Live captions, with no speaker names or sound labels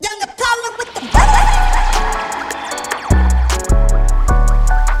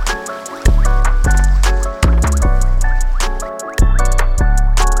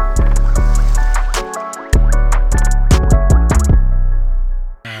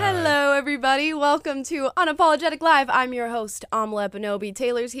Hello, everybody. Welcome to Unapologetic Live. I'm your host, Amla Bonobi.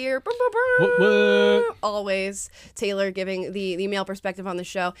 Taylor's here. What? Always Taylor giving the male perspective on the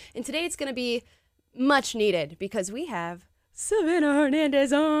show. And today it's going to be much needed because we have Savannah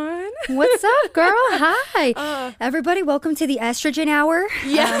Hernandez on. What's up, girl? Hi. Everybody, welcome to the Estrogen Hour.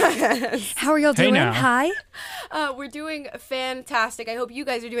 Yes. How are y'all doing? now. Hi. We're doing fantastic. I hope you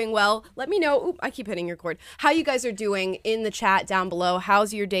guys are doing well. Let me know. Oop, I keep hitting your cord. How you guys are doing in the chat down below.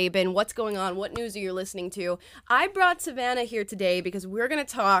 How's your day been? What's going on? What news are you listening to? I brought Savannah here today because we're going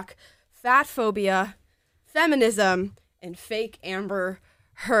to talk fat phobia, feminism, and fake Amber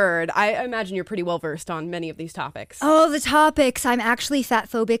Heard. I imagine you're pretty well versed on many of these topics. Oh, the topics. I'm actually fat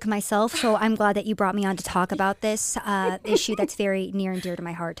phobic myself, so I'm glad that you brought me on to talk about this issue that's very near and dear to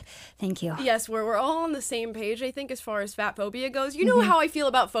my heart. Thank you. Yes, we're all on the same page, I think, as far as fat phobia goes. You know how I feel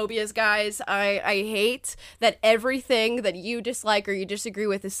about phobias, guys. I hate that everything that you dislike or you disagree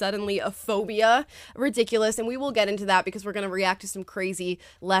with is suddenly a phobia. Ridiculous. And we will get into that because we're going to react to some crazy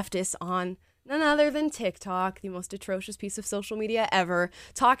leftists on none other than TikTok, the most atrocious piece of social media ever,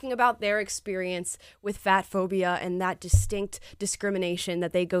 talking about their experience with fat phobia and that distinct discrimination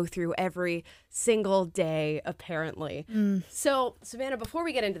that they go through every single day, apparently. So, Savannah, before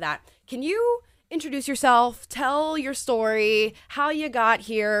we get into that, can you introduce yourself, tell your story, how you got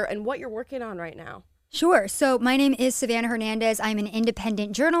here, and what you're working on right now? Sure. So my name is Savannah Hernandez. I'm an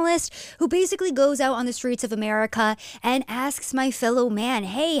independent journalist who basically goes out on the streets of America and asks my fellow man,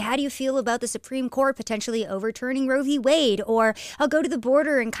 hey, how do you feel about the Supreme Court potentially overturning Roe v. Wade? Or I'll go to the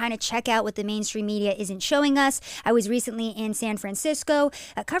border and kind of check out what the mainstream media isn't showing us. I was recently in San Francisco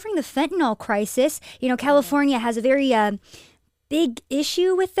covering the fentanyl crisis. You know, California has a very big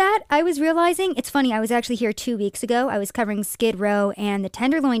issue with that. I was realizing, it's funny, I was actually here 2 weeks ago. I was covering Skid Row and the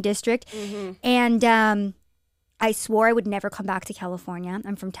Tenderloin District, and I swore I would never come back to California.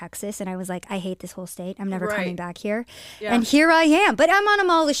 I'm from Texas, and I was like, I hate this whole state. I'm never coming back here. Yeah. And here I am. But I'm on a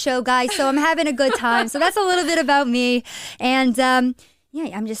Mala show, guys, so I'm having a good time. So that's a little bit about me. And yeah,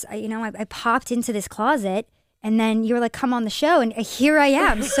 I'm just, I popped into this closet. And then you were like, come on the show. And here I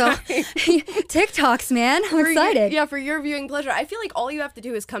am. So TikToks, man. I'm excited. For your viewing pleasure. I feel like all you have to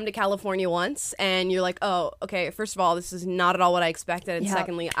do is come to California once and you're like, oh, okay, first of all, this is not at all what I expected. And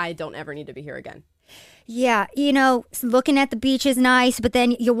secondly, I don't ever need to be here again. Yeah, looking at the beach is nice, but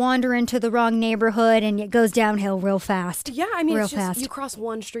then you wander into the wrong neighborhood and it goes downhill real fast. Yeah, I mean, real it's just, fast. you cross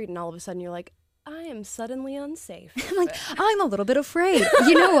one street and all of a sudden you're like, I am suddenly unsafe. I'm like, I'm a little bit afraid.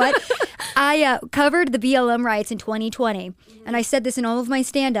 You know what? I covered the BLM riots in 2020, and I said this in all of my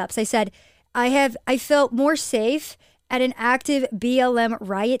stand-ups. I said, I felt more safe at an active BLM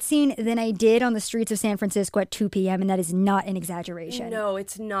riot scene than I did on the streets of San Francisco at 2 p.m., and that is not an exaggeration. No,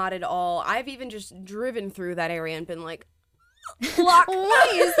 it's not at all. I've even just driven through that area and been like,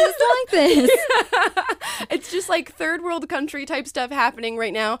 why is this like this? It's just like third world country type stuff happening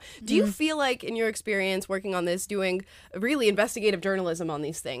right now. Do you feel like, in your experience working on this, doing really investigative journalism on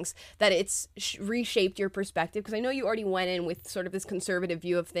these things, that it's reshaped your perspective? Because I know you already went in with sort of this conservative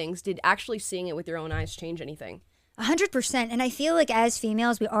view of things. Did actually seeing it with your own eyes change anything? 100%. And I feel like as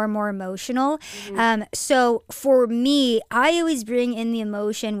females, we are more emotional. So for me, I always bring in the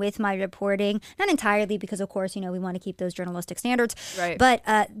emotion with my reporting, not entirely because, of course, we want to keep those journalistic standards. Right. But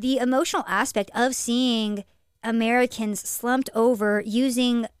the emotional aspect of seeing Americans slumped over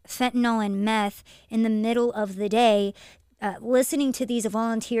using fentanyl and meth in the middle of the day, listening to these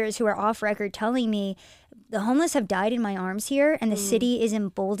volunteers who are off record telling me, the homeless have died in my arms here, and the city is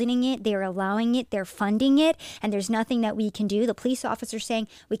emboldening it. They're allowing it. They're funding it, and there's nothing that we can do. The police officer saying,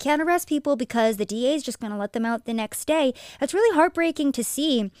 we can't arrest people because the DA is just going to let them out the next day. That's really heartbreaking to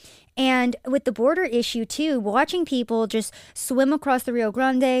see. And with the border issue, too, watching people just swim across the Rio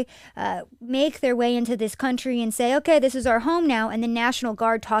Grande, make their way into this country and say, okay, this is our home now. And the National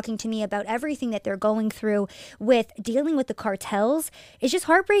Guard talking to me about everything that they're going through with dealing with the cartels is just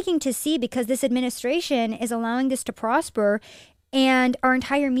heartbreaking to see, because this administration is allowing this to prosper. And our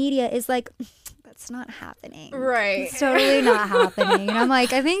entire media is like, that's not happening. Right. It's totally not happening. And I'm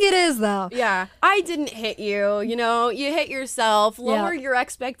like, I think it is, though. Yeah. I didn't hit you. You hit yourself. Lower your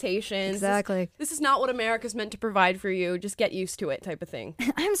expectations. Exactly. This is not what America's meant to provide for you. Just get used to it, type of thing.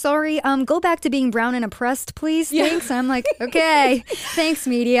 I'm sorry. Go back to being brown and oppressed, please. Thanks. I'm like, okay. Thanks,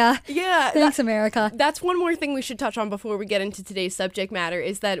 media. Yeah. Thanks, America. That's one more thing we should touch on before we get into today's subject matter,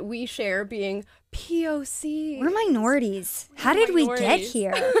 is that we share being POC. We're minorities. How did we get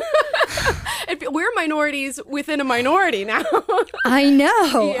here? We're minorities within a minority now. I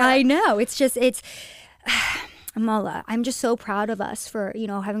know. It's just, I'm Mola, I'm just so proud of us for,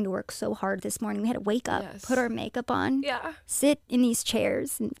 having to work so hard this morning. We had to wake up, put our makeup on, sit in these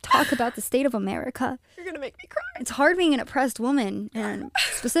chairs and talk about the state of America. You're going to make me cry. It's hard being an oppressed woman, and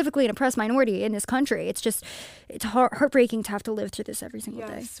specifically an oppressed minority in this country. It's heartbreaking to have to live through this every single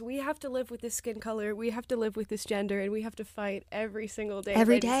day. Yes, we have to live with this skin color. We have to live with this gender, and we have to fight every single day,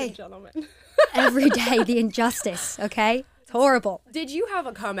 every ladies day. and gentlemen. Every day, the injustice, okay? It's horrible. Did you have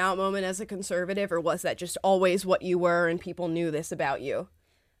a come out moment as a conservative, or was that just always what you were and people knew this about you?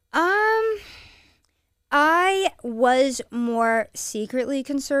 I was more secretly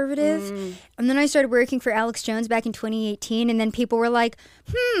conservative. And then I started working for Alex Jones back in 2018. And then people were like,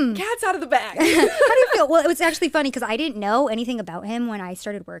 cat's out of the bag. How do you feel? Well, it was actually funny because I didn't know anything about him when I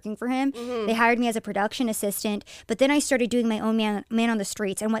started working for him. They hired me as a production assistant. But then I started doing my own man on the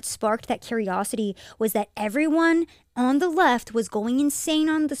streets. And what sparked that curiosity was that everyone on the left was going insane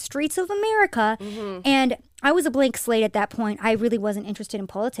on the streets of America. And I was a blank slate at that point. I really wasn't interested in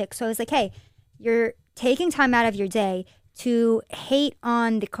politics. So I was like, hey, you're taking time out of your day to hate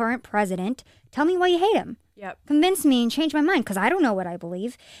on the current president. Tell me why you hate him. Yep. Convince me and change my mind, because I don't know what I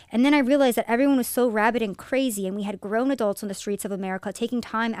believe. And then I realized that everyone was so rabid and crazy, and we had grown adults on the streets of America taking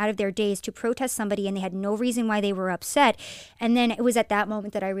time out of their days to protest somebody, and they had no reason why they were upset. And then it was at that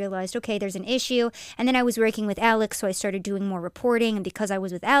moment that I realized, okay, there's an issue. And then I was working with Alex, so I started doing more reporting. And because I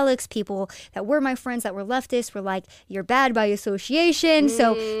was with Alex, people that were my friends that were leftists were like, you're bad by association.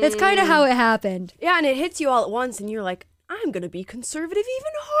 So that's kind of how it happened. Yeah, and it hits you all at once, and you're like, I'm going to be conservative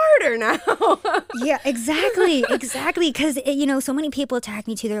even harder now. Yeah, exactly. Because, so many people attack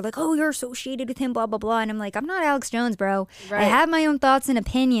me too. They're like, oh, you're associated with him, blah, blah, blah. And I'm like, I'm not Alex Jones, bro. Right. I have my own thoughts and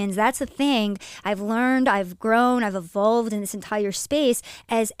opinions. That's the thing. I've learned, I've grown, I've evolved in this entire space,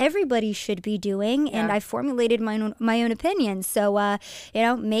 as everybody should be doing. Yeah. And I've formulated my own opinions. So,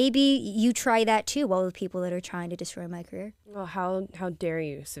 maybe you try that too, all the people that are trying to destroy my career. Well, how dare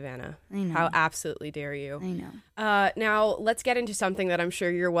you, Savannah? I know. How absolutely dare you? I know. Now, let's get into something that I'm sure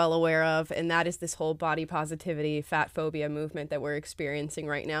you're well aware of, and that is this whole body positivity, fat phobia movement that we're experiencing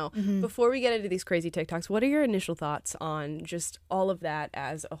right now. Before we get into these crazy TikToks, what are your initial thoughts on just all of that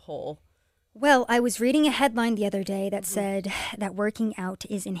as a whole? Well, I was reading a headline the other day that said that working out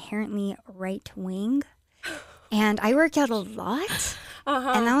is inherently right-wing. And I work out a lot,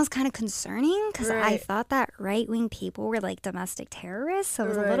 and that was kind of concerning because I thought that right-wing people were like domestic terrorists, so I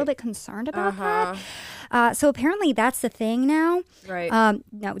was a little bit concerned about that. So apparently that's the thing now. Right.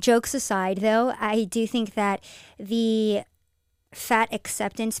 No, jokes aside, though, I do think that the fat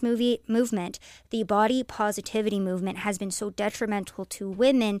acceptance movement, the body positivity movement, has been so detrimental to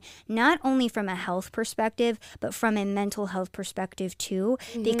women, not only from a health perspective, but from a mental health perspective too,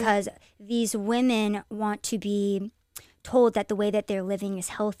 because these women want to be told that the way that they're living is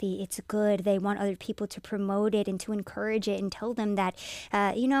healthy, it's good. They want other people to promote it and to encourage it and tell them that,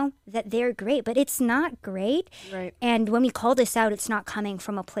 that they're great, but it's not great. Right. And when we call this out, it's not coming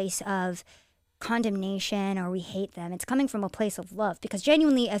from a place of condemnation or we hate them. It's coming from a place of love, because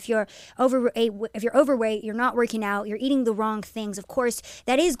genuinely, if you're overweight, you're not working out, you're eating the wrong things, of course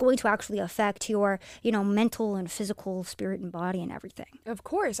that is going to actually affect your mental and physical spirit and body and everything. Of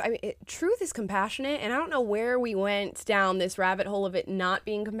course. I mean, truth is compassionate, and I don't know where we went down this rabbit hole of it not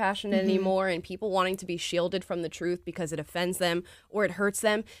being compassionate anymore, and people wanting to be shielded from the truth because it offends them or it hurts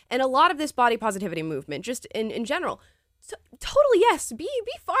them. And a lot of this body positivity movement, just in general, so, totally, yes. Be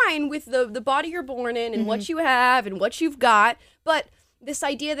fine with the body you're born in and what you have and what you've got. But this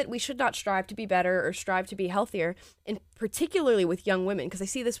idea that we should not strive to be better or strive to be healthier, and particularly with young women, because I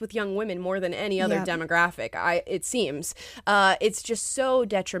see this with young women more than any other demographic, it seems. It's just so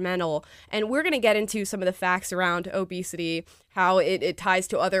detrimental. And we're going to get into some of the facts around obesity, how it ties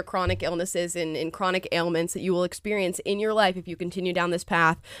to other chronic illnesses and chronic ailments that you will experience in your life if you continue down this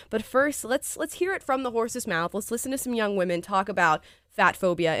path. But first, let's hear it from the horse's mouth. Let's listen to some young women talk about fat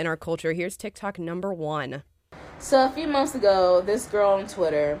phobia in our culture. Here's TikTok number 1. So a few months ago, this girl on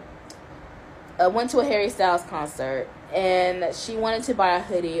Twitter went to a Harry Styles concert, and she wanted to buy a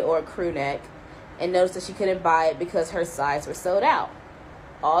hoodie or a crew neck and noticed that she couldn't buy it because her size were sold out.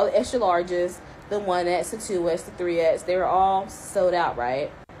 All the extra larges, the 1X, the 2X, the 3X, they were all sold out,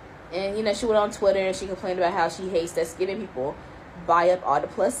 right? And, she went on Twitter and she complained about how she hates that skinny people buy up all the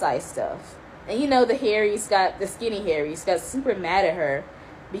plus size stuff. And, the skinny Harry's got super mad at her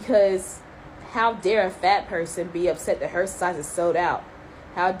because how dare a fat person be upset that her size is sold out?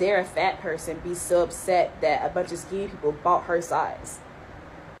 How dare a fat person be so upset that a bunch of skinny people bought her size?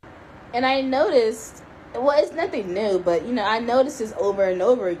 And I noticed, it's nothing new, but, I noticed this over and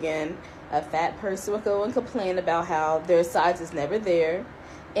over again. A fat person would go and complain about how their size is never there.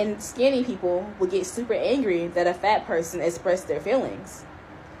 And skinny people would get super angry that a fat person expressed their feelings.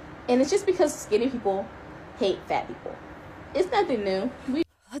 And it's just because skinny people hate fat people. It's nothing new.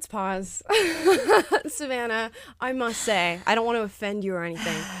 Let's pause. Savannah, I must say, I don't want to offend you or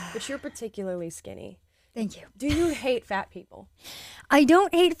anything, but you're particularly skinny. Thank you. Do you hate fat people? I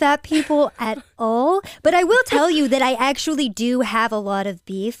don't hate fat people at all, but I will tell you that I actually do have a lot of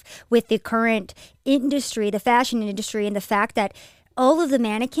beef with the current industry, the fashion industry, and the fact that all of the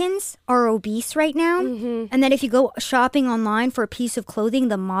mannequins are obese right now. And that if you go shopping online for a piece of clothing,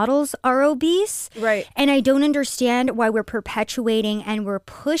 the models are obese. Right. And I don't understand why we're perpetuating and we're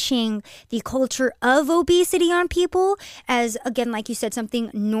pushing the culture of obesity on people as, again, like you said,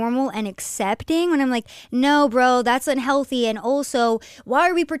 something normal and accepting. When I'm like, no, bro, that's unhealthy. And also, why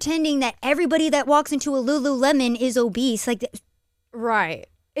are we pretending that everybody that walks into a Lululemon is obese? Like, Right.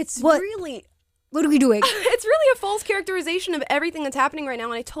 It's What? really... what are we doing? It's really a false characterization of everything that's happening right now,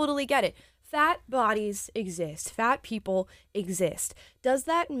 and I totally get it. Fat bodies exist. Fat people exist. Does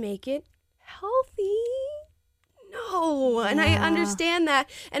that make it healthy? No. And I understand that.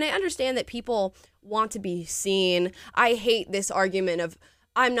 And I understand that people want to be seen. I hate this argument of,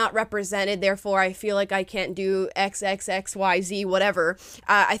 I'm not represented, therefore I feel like I can't do X, X, X, Y, Z, whatever.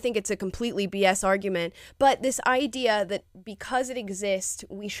 I think it's a completely BS argument. But this idea that because it exists,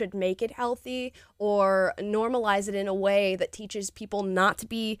 we should make it healthy or normalize it in a way that teaches people not to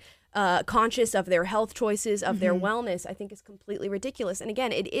be conscious of their health choices, of their wellness, I think is completely ridiculous. And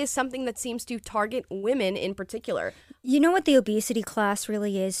again, it is something that seems to target women in particular. You know what the obesity class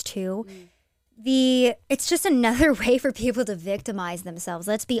really is, too? It's just another way for people to victimize themselves.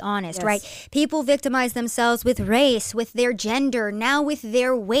 Let's be honest, right? People victimize themselves with race, with their gender, now with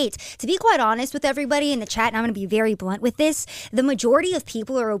their weight. To be quite honest with everybody in the chat, and I'm going to be very blunt with this, the majority of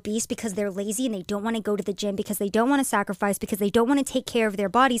people are obese because they're lazy and they don't want to go to the gym, because they don't want to sacrifice, because they don't want to take care of their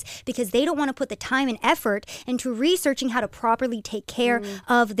bodies, because they don't want to put the time and effort into researching how to properly take care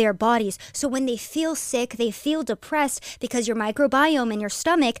of their bodies. So when they feel sick, they feel depressed because your microbiome in your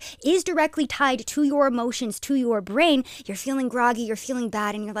stomach is directly tied to your emotions, to your brain. You're feeling groggy, you're feeling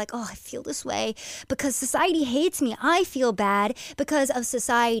bad, and you're like, oh, I feel this way because society hates me. I feel bad because of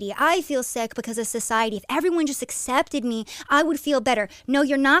society. I feel sick because of society. If everyone just accepted me, I would feel better. No,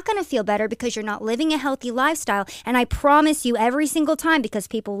 you're not going to feel better because you're not living a healthy lifestyle. And I promise you every single time, because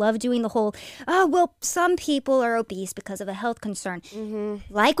people love doing the whole, oh, well, some people are obese because of a health concern.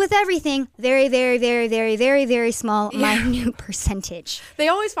 Like with everything, very, very, very, very, very, very small, minute percentage. They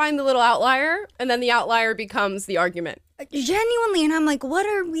always find the little outlier, and then the outlier becomes the argument. Genuinely, and I'm like, what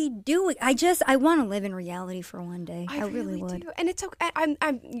are we doing? I want to live in reality for one day. I really would. do. And it's okay. I'm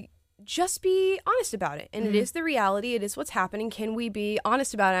just be honest about it. And it is the reality. It is what's happening. Can we be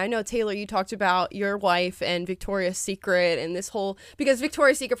honest about it? I know, Taylor, you talked about your wife and Victoria's Secret and this whole, because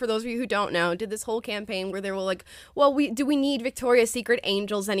Victoria's Secret, for those of you who don't know, did this whole campaign where they were like, well, do we need Victoria's Secret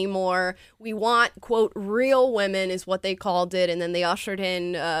angels anymore? We want, quote, real women is what they called it. And then they ushered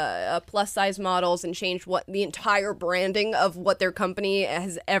in plus size models and changed what the entire branding of what their company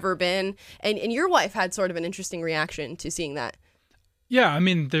has ever been. And your wife had sort of an interesting reaction to seeing that. Yeah, I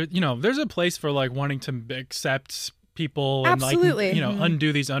mean, there's a place for like wanting to accept people and Absolutely. like,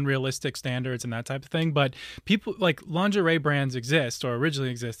 undo these unrealistic standards and that type of thing. But people like lingerie brands exist, or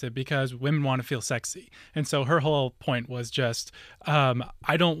originally existed, because women want to feel sexy. And so her whole point was just,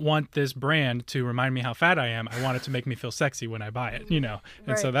 I don't want this brand to remind me how fat I am. I want it to make me feel sexy when I buy it,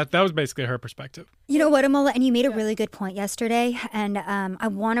 And so that was basically her perspective. You know what, Amola? And you made a really good point yesterday. And I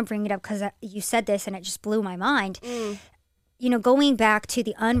want to bring it up because you said this and it just blew my mind. Going back to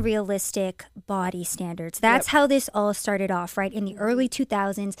the unrealistic body standards, that's how this all started off, right? In the early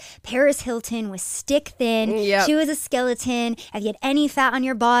 2000s, Paris Hilton was stick thin. She was a skeleton. If you had any fat on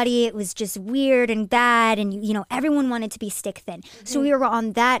your body, it was just weird and bad. And, everyone wanted to be stick thin. So we were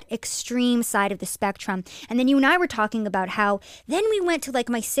on that extreme side of the spectrum. And then you and I were talking about how then we went to like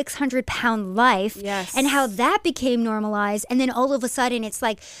my 600-pound life and how that became normalized. And then all of a sudden it's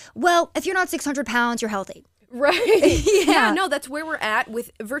like, well, if you're not 600 pounds, you're healthy. Right. No, that's where we're at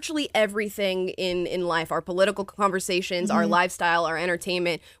with virtually everything in life. Our political conversations, our lifestyle, our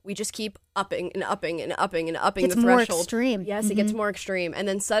entertainment. We just keep upping and upping and upping and upping the threshold. It's more extreme. Yes, it gets more extreme. And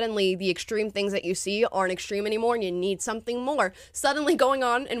then suddenly the extreme things that you see aren't extreme anymore and you need something more. Suddenly going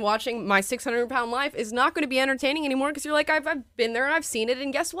on and watching My 600-Pound Life is not going to be entertaining anymore because you're like, I've been there and I've seen it,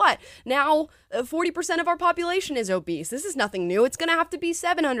 and guess what? Now 40% of our population is obese. This is nothing new. It's going to have to be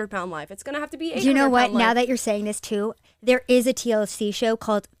 700-Pound Life. It's going to have to be 800-pound life. You know what? Now that you're saying this too, there is a TLC show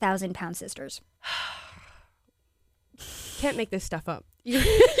called 1,000-Pound Sisters. Can't make this stuff up. You're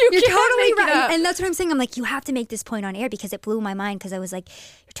You're totally right. Up. And that's what I'm saying. I'm like, you have to make this point on air because it blew my mind because I was like,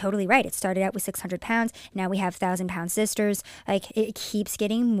 you're totally right. It started out with 600 pounds. Now we have 1,000-pound sisters. Like, it keeps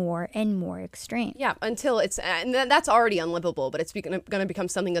getting more and more extreme. Yeah, until it's, and that's already unlivable, but it's going to become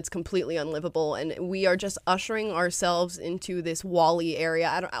something that's completely unlivable. And we are just ushering ourselves into this WALL-E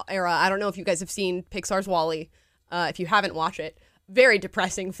era. I don't know if you guys have seen Pixar's WALL-E. If you haven't, watch it. Very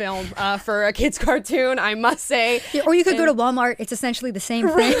depressing film for a kid's cartoon, I must say. Yeah, or you could go to Walmart. It's essentially the same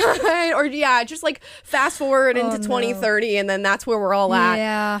thing. Right? Or just like fast forward into 2030, and then that's where we're all at.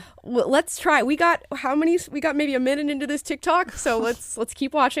 Yeah. Well, let's try. We got how many? We got maybe a minute into this TikTok, so let's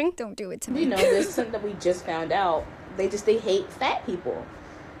keep watching. Don't do it to me. You know, there's something that we just found out. They hate fat people,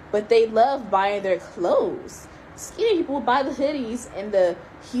 but they love buying their clothes. Skinny people buy the hoodies and the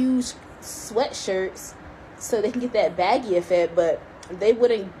huge sweatshirts so they can get that baggy effect, but they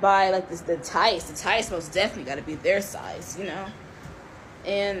wouldn't buy like the tights. The tights most definitely got to be their size, you know.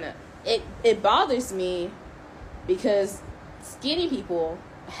 And it bothers me because skinny people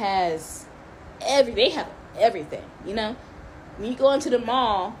they have everything, you know. When you go into the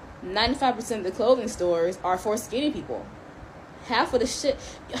mall, 95% of the clothing stores are for skinny people. Half of the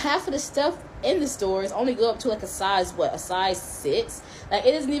stuff in the stores only go up to like a size 6. Like,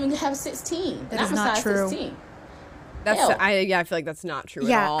 it doesn't even have 16. That is not true. 16. I feel like that's not true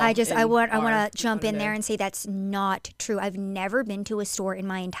at all. I want to jump in there and say that's not true. I've never been to a store in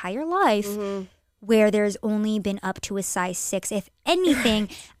my entire life where there's only been up to a size 6. If anything,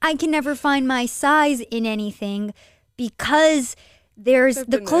 I can never find my size in anything because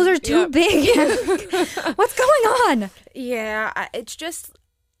the clothes are too big. What's going on? Yeah, it's just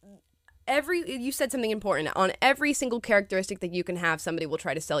you said something important. On every single characteristic that you can have, somebody will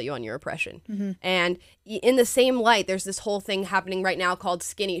try to sell you on your oppression. Mm-hmm. And in the same light, there's this whole thing happening right now called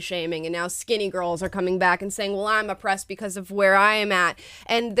skinny shaming, and now skinny girls are coming back and saying, well, I'm oppressed because of where I am at.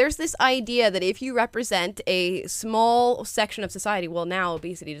 And there's this idea that if you represent a small section of society, well, now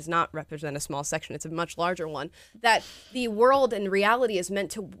obesity does not represent a small section, it's a much larger one, that the world and reality is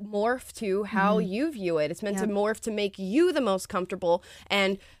meant to morph to how you view it. It's meant to morph to make you the most comfortable,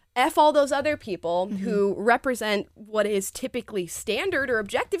 and F all those other people who represent what is typically standard or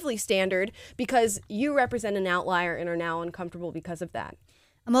objectively standard, because you represent an outlier and are now uncomfortable because of that.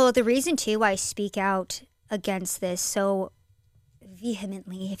 Well, the reason, too, I speak out against this so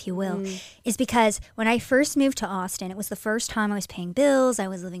vehemently, if you will, is because when I first moved to Austin, it was the first time I was paying bills, I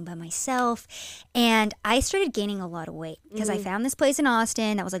was living by myself, and I started gaining a lot of weight because I found this place in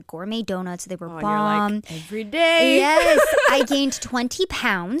Austin that was like gourmet donuts. They were bomb. You're like, every day. Yes. I gained 20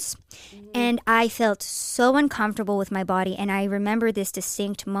 pounds and I felt so uncomfortable with my body. And I remember this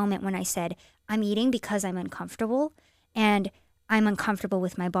distinct moment when I said, I'm eating because I'm uncomfortable, and I'm uncomfortable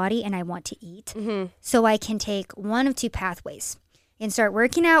with my body and I want to eat. So I can take one of two pathways and start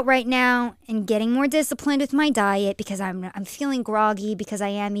working out right now and getting more disciplined with my diet because I'm feeling groggy because I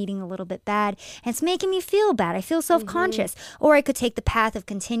am eating a little bit bad and it's making me feel bad. I feel self-conscious. Or I could take the path of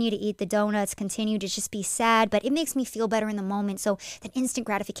continue to eat the donuts, continue to just be sad, but it makes me feel better in the moment, so that instant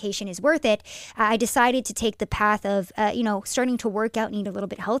gratification is worth it. I decided to take the path of starting to work out and eat a little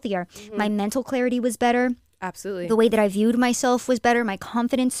bit healthier. My mental clarity was better. Absolutely. The way that I viewed myself was better. My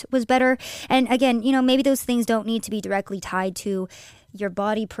confidence was better. And again, maybe those things don't need to be directly tied to your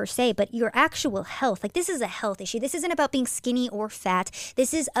body per se, but your actual health. Like, this is a health issue. This isn't about being skinny or fat.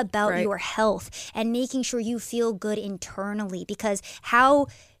 This is about your health and making sure you feel good internally, because how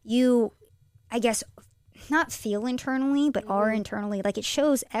you, I guess, not feel internally, but are internally, like, it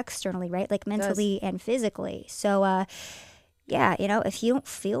shows externally, right? Like mentally and physically. So, yeah, if you don't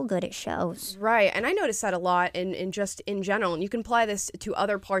feel good, it shows. Right. And I noticed that a lot in just in general. And you can apply this to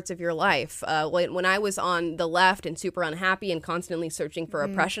other parts of your life. When I was on the left and super unhappy and constantly searching for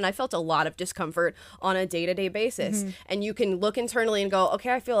oppression, I felt a lot of discomfort on a day-to-day basis. And you can look internally and go,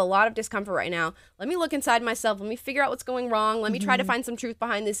 okay, I feel a lot of discomfort right now. Let me look inside myself. Let me figure out what's going wrong. Let me try to find some truth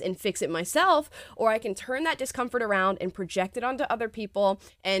behind this and fix it myself. Or I can turn that discomfort around and project it onto other people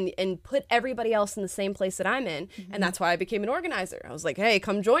and put everybody else in the same place that I'm in. And that's why I became an organizer. I was like, hey,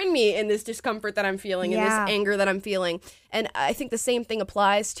 come join me in this discomfort that I'm feeling and this anger that I'm feeling. And I think the same thing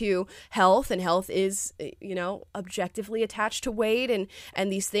applies to health, and health is, objectively attached to weight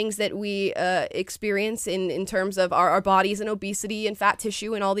and these things that we experience in terms of our bodies and obesity and fat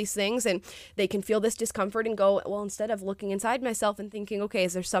tissue and all these things. And they can feel this discomfort and go, well, instead of looking inside myself and thinking, okay,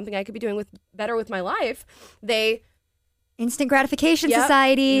 is there something I could be doing better with my life? Instant gratification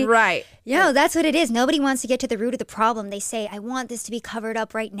society. Right. Yeah, that's what it is. Nobody wants to get to the root of the problem. They say, I want this to be covered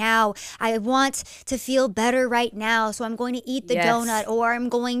up right now. I want to feel better right now. So I'm going to eat the donut, or I'm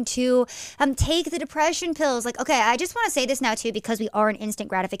going to take the depression pills. Like, okay, I just want to say this now too, because we are an instant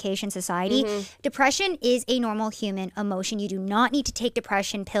gratification society. Depression is a normal human emotion. You do not need to take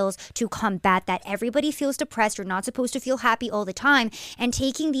depression pills to combat that. Everybody feels depressed. You're not supposed to feel happy all the time. And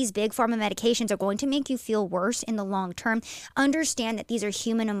taking these big pharma medications are going to make you feel worse in the long term. Understand that these are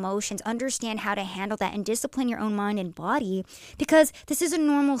human emotions. Understand how to handle that and discipline your own mind and body, because this is a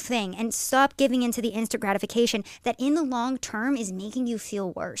normal thing. And stop giving into the instant gratification that in the long term is making you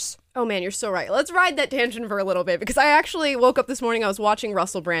feel worse. Oh man, you're so right. Let's ride that tangent for a little bit, because I actually woke up this morning, I was watching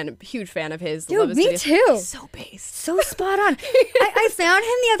Russell Brand, a huge fan of his. Dude, love his me videos. too. He's so based. So spot on. I found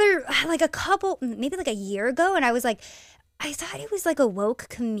him the other, maybe like a year ago, and I was like, I thought he was like a woke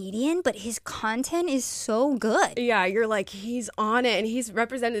comedian, but his content is so good. Yeah, you're like, he's on it, and he's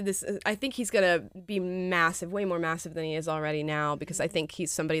represented this. I think he's going to be massive, way more massive than he is already now, because I think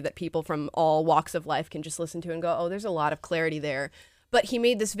he's somebody that people from all walks of life can just listen to and go, oh, there's a lot of clarity there. But he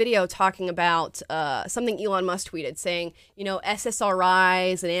made this video talking about something Elon Musk tweeted, saying, you know,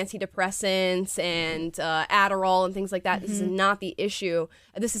 SSRIs and antidepressants and Adderall and things like that. This is not the issue.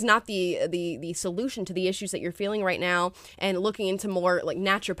 This is not the solution to the issues that you're feeling right now. And looking into more like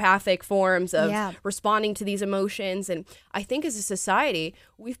naturopathic forms of responding to these emotions. And I think as a society,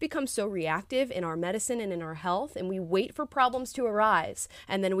 we've become so reactive in our medicine and in our health, and we wait for problems to arise.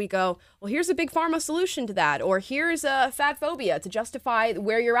 And then we go, well, here's a big pharma solution to that. Or here's a fat phobia to justify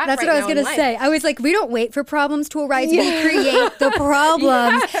where you're at. That's right what I was going to say. I was like, we don't wait for problems to arise. We create the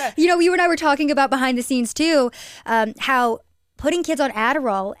problems. You know, you and I were talking about behind the scenes too, how putting kids on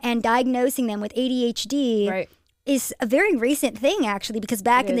Adderall and diagnosing them with ADHD is a very recent thing, actually, because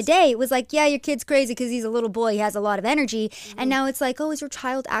back in the day, it was like, yeah, your kid's crazy because he's a little boy, he has a lot of energy. And now it's like, oh, is your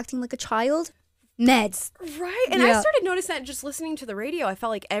child acting like a child? Meds. Right. And I started noticing that just listening to the radio. I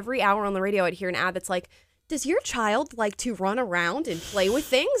felt like every hour on the radio, I'd hear an ad that's like, does your child like to run around and play with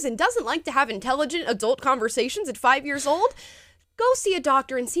things and doesn't like to have intelligent adult conversations at 5 years old? Go see a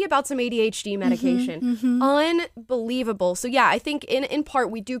doctor and see about some ADHD medication. Unbelievable. So yeah, I think in part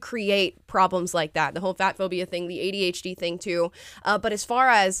we do create problems like that. The whole fat phobia thing, the ADHD thing too. But as far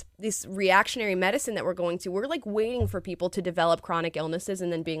as this reactionary medicine that we're going to, we're like waiting for people to develop chronic illnesses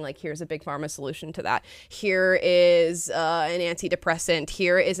and then being like, here's a big pharma solution to that. Here is an antidepressant.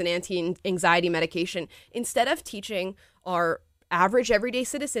 Here is an anti-anxiety medication. Instead of teaching our average everyday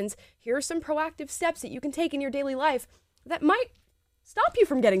citizens, here are some proactive steps that you can take in your daily life that might stop you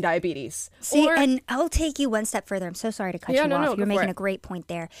from getting diabetes. See, and I'll take you one step further. I'm so sorry to cut you off. You're making a great point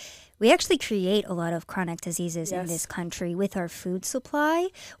there. We actually create a lot of chronic diseases in this country with our food supply,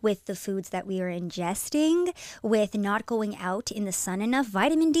 with the foods that we are ingesting, with not going out in the sun enough.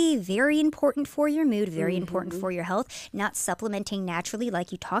 Vitamin D, very important for your mood, very important for your health. Not supplementing naturally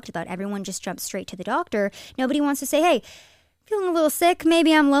like you talked about. Everyone just jumps straight to the doctor. Nobody wants to say, hey, feeling a little sick.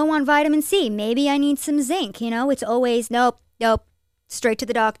 Maybe I'm low on vitamin C. Maybe I need some zinc. You know, it's always nope. Straight to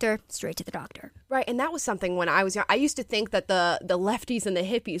the doctor, straight to the doctor. Right, and that was something when I was young. I used to think that the lefties and the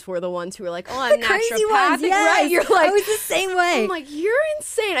hippies were the ones who were like, oh, I'm the crazy naturopathic, ones, yes. right? You're like, I was the same way. I'm like, you're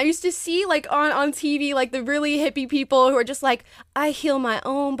insane. I used to see like on TV, like the really hippie people who are just like, I heal my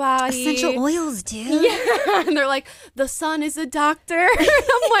own body. Essential oils, dude. Yeah, and they're like, the sun is a doctor.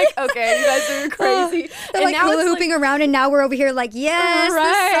 I'm like, okay, you guys are crazy. They're and like hula hooping around, and now we're over here like, yes,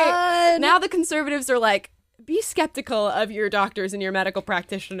 the sun. Now the conservatives are like, be skeptical of your doctors and your medical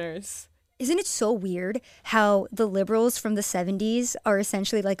practitioners. Isn't it so weird how the liberals from the 70s are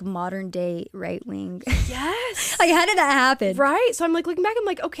essentially like modern day right wing? Yes. Like, how did that happen? Right. So I'm like looking back, I'm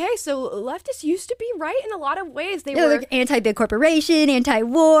like, okay, so leftists used to be right in a lot of ways. They were like anti-big corporation,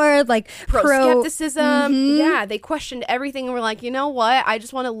 anti-war, like pro-skepticism. Yeah, they questioned everything and were like, you know what? I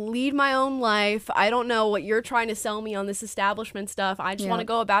just want to lead my own life. I don't know what you're trying to sell me on this establishment stuff. I just want to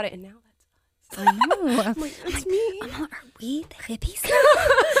go about it. And now I know. I'm like, that's me. Are we the hippies?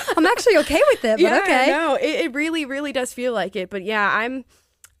 I'm actually okay with it, but okay. No, it really, really does feel like it. But yeah,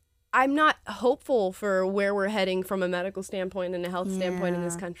 I'm not hopeful for where we're heading from a medical standpoint and a health standpoint in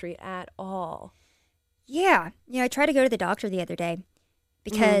this country at all. Yeah. I tried to go to the doctor the other day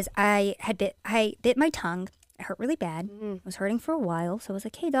because I bit my tongue. It hurt really bad. It was hurting for a while. So I was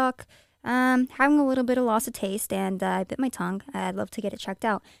like, hey, doc, having a little bit of loss of taste and I bit my tongue. I'd love to get it checked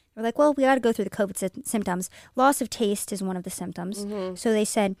out. We're like, well, we got to go through the COVID symptoms. Loss of taste is one of the symptoms. So they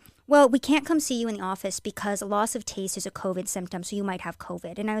said, well, we can't come see you in the office because a loss of taste is a COVID symptom, so you might have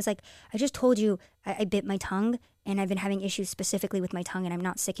COVID. And I was like, I just told you I bit my tongue, and I've been having issues specifically with my tongue, and I'm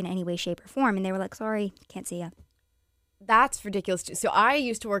not sick in any way, shape, or form. And they were like, sorry, can't see you. That's ridiculous too. So I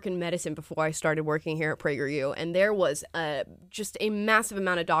used to work in medicine before I started working here at PragerU, and there was just a massive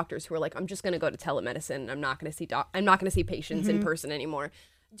amount of doctors who were like, "I'm just going to go to telemedicine. I'm not going to see patients in person anymore."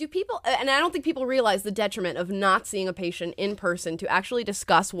 Do people, and I don't think people realize the detriment of not seeing a patient in person to actually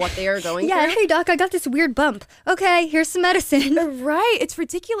discuss what they are going Yeah, through. hey doc, I got this weird bump. Okay, here's some medicine. Right. It's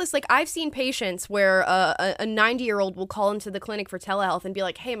ridiculous. Like, I've seen patients where a 90-year-old will call into the clinic for telehealth and be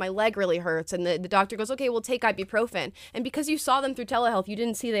like, hey, my leg really hurts. And the doctor goes, okay, we'll take ibuprofen. And because you saw them through telehealth, you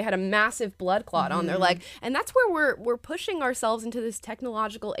didn't see they had a massive blood clot on their leg. And that's where we're pushing ourselves into this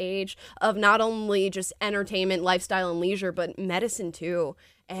technological age of not only just entertainment, lifestyle, and leisure, but medicine too.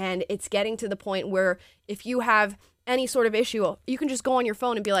 And it's getting to the point where if you have any sort of issue, you can just go on your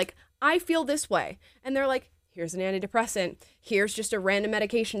phone and be like, I feel this way. And they're like, here's an antidepressant. Here's just a random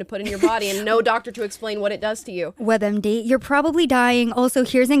medication to put in your body and no doctor to explain what it does to you. WebMD, you're probably dying. Also,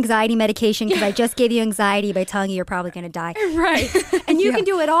 here's anxiety medication because I just gave you anxiety by telling you you're probably going to die. Right. And you can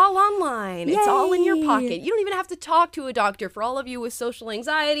do it all online. It's all in your Yay. pocket. You don't even have to talk to a doctor. For all of you with social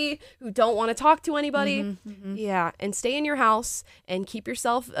anxiety who don't want to talk to anybody. Yeah. And stay in your house and keep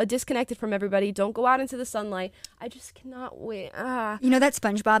yourself disconnected from everybody. Don't go out into the sunlight. I just cannot wait. You know that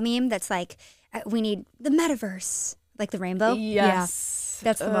SpongeBob meme that's like, we need the metaverse, like the rainbow? Yes. Yeah,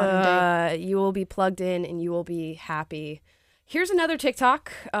 that's the modern day. You will be plugged in and you will be happy. Here's another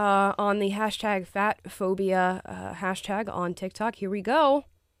TikTok on the hashtag fatphobia hashtag on TikTok. Here we go.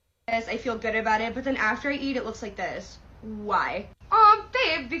 I feel good about it, but then after I eat, it looks like this. Why?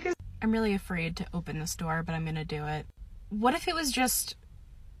 Babe, because I'm really afraid to open this door, but I'm gonna do it. What if it was just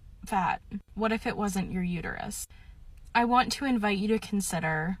fat? What if it wasn't your uterus? I want to invite you to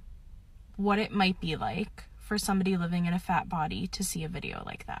consider what it might be like for somebody living in a fat body to see a video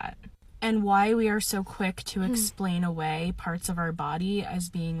like that. And why we are so quick to explain away parts of our body as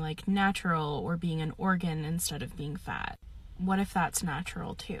being like natural or being an organ instead of being fat. What if that's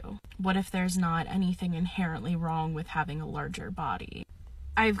natural too? What if there's not anything inherently wrong with having a larger body?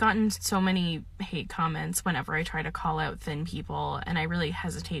 I've gotten so many hate comments whenever I try to call out thin people, and I really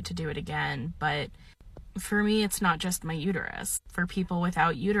hesitate to do it again, but for me, it's not just my uterus. For people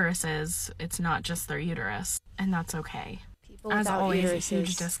without uteruses, it's not just their uterus, and that's okay. As always, a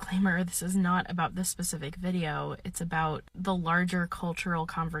huge disclaimer, this is not about this specific video. It's about the larger cultural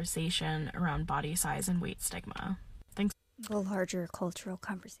conversation around body size and weight stigma. Thanks. The larger cultural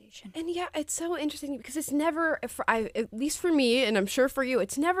conversation. And yeah, it's so interesting because it's never, at least for me, and I'm sure for you,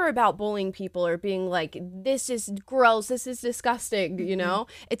 it's never about bullying people or being like, this is gross, this is disgusting, you know?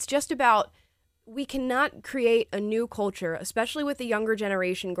 It's just about, we cannot create a new culture, especially with the younger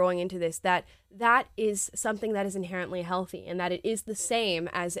generation growing into this, that is something that is inherently healthy and that it is the same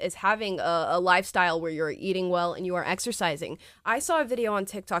as having a lifestyle where you're eating well and you are exercising. I saw a video on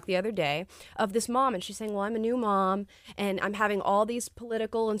TikTok the other day of this mom, and she's saying, well, I'm a new mom and I'm having all these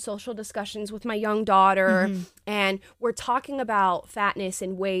political and social discussions with my young daughter, and we're talking about fatness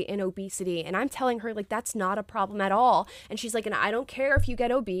and weight and obesity, and I'm telling her, like, that's not a problem at all. And she's like, and I don't care if you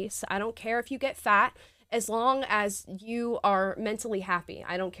get obese, I don't care if you get fat, as long as you are mentally happy.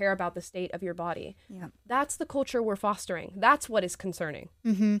 I don't care about the state of your body. Yeah. That's the culture we're fostering. That's what is concerning.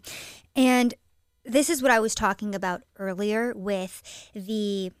 And this is what I was talking about earlier with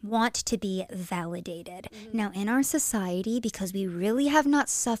the want to be validated. Now, in our society, because we really have not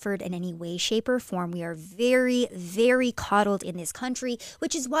suffered in any way, shape, or form, we are very, very coddled in this country,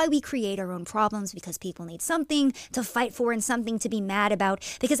 which is why we create our own problems, because people need something to fight for and something to be mad about,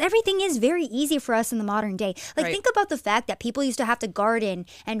 because everything is very easy for us in the modern day. Like, think about the fact that people used to have to garden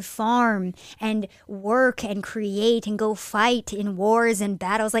and farm and work and create and go fight in wars and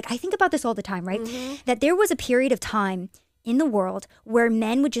battles. Like, I think about this all the time, right? That there was a period of time in the world where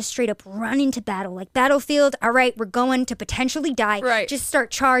men would just straight up run into battle, like battlefield, all right, we're going to potentially die, just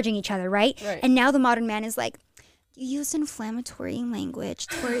start charging each other, right? And now the modern man is like, you use inflammatory language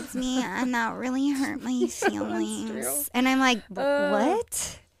towards me and that really hurt my feelings. And I'm like,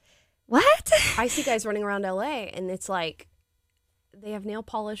 what? I see guys running around LA and it's like, they have nail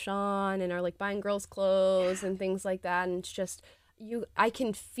polish on and are like buying girls' clothes and things like that, and it's just, I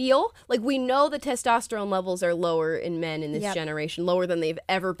can feel, like, we know the testosterone levels are lower in men in this generation, lower than they've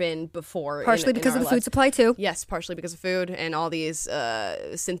ever been before. Partially because of the food supply, too. Yes, partially because of food and all these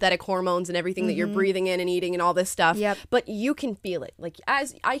synthetic hormones and everything that you're breathing in and eating and all this stuff. But you can feel it. Like,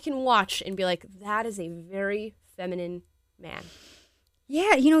 as I can watch and be like, that is a very feminine man.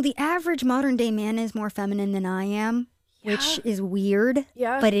 Yeah, you know, the average modern day man is more feminine than I am. which is weird.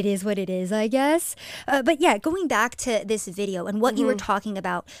 Yeah. But it is what it is, I guess. But yeah, going back to this video and what you were talking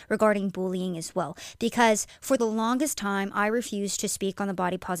about regarding bullying as well, because for the longest time, I refused to speak on the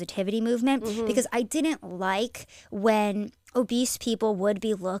body positivity movement because I didn't like when obese people would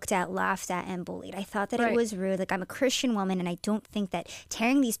be looked at, laughed at, and bullied. I thought that it was rude. Like, I'm a Christian woman, and I don't think that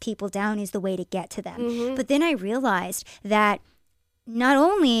tearing these people down is the way to get to them. But then I realized that not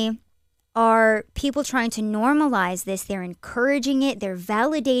only are people trying to normalize this, they're encouraging it, they're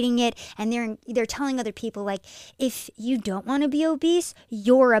validating it, and they're telling other people, like, if you don't want to be obese,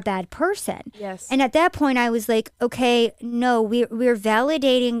 you're a bad person. Yes. And at that point, I was like, okay, no, we're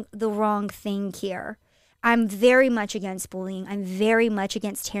validating the wrong thing here. I'm very much against bullying. I'm very much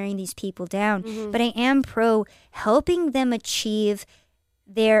against tearing these people down. But I am pro helping them achieve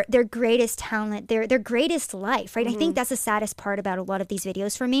their greatest talent, their greatest life, right? I think that's the saddest part about a lot of these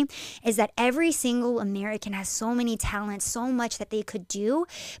videos for me, is that every single American has so many talents, so much that they could do,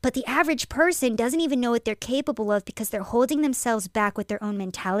 but the average person doesn't even know what they're capable of because they're holding themselves back with their own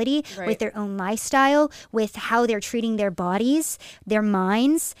mentality, with their own lifestyle, with how they're treating their bodies, their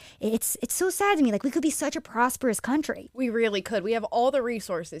minds. It's so sad to me. Like, we could be such a prosperous country. We really could. We have all the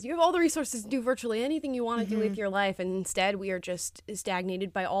resources. You have all the resources to do virtually anything you want to do with your life, and instead we are just stagnated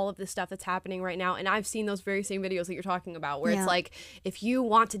by all of the stuff that's happening right now. And I've seen those very same videos that you're talking about, where it's like, if you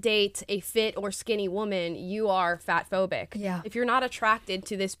want to date a fit or skinny woman, you are fat phobic. Yeah. If you're not attracted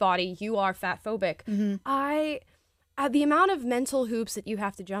to this body, you are fat phobic. The amount of mental hoops that you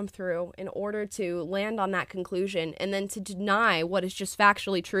have to jump through in order to land on that conclusion, and then to deny what is just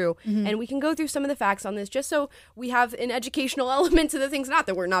factually true. And we can go through some of the facts on this just so we have an educational element to the things. Not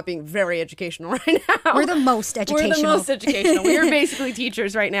that we're not being very educational right now. We're the most educational. We're the most educational. We are basically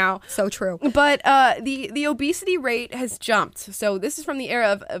teachers right now. So true. But the obesity rate has jumped. So this is from the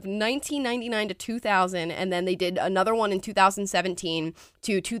era of 1999 to 2000, and then they did another one in 2017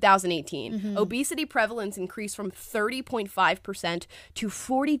 to 2018. Obesity prevalence increased from 30.5% to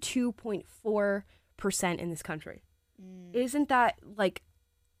 42.4% in this country. Isn't that like...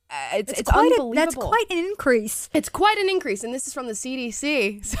 It's unbelievable. That's quite an increase. It's quite an increase, and this is from the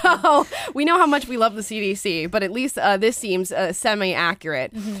CDC. So we know how much we love the CDC, but at least this seems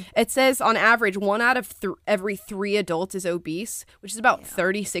semi-accurate. It says, on average, 1 out of every 3 adults is obese, which is about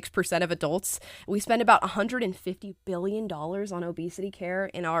 36% of adults. We spend about $150 billion on obesity care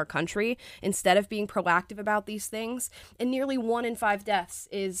in our country instead of being proactive about these things, and nearly 1 in 5 deaths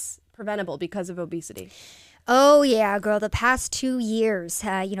is preventable because of obesity. Oh, yeah, girl. The past 2 years,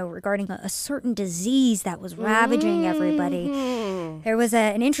 regarding a certain disease that was ravaging everybody. There was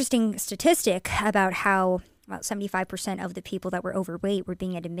an interesting statistic about how about 75% of the people that were overweight were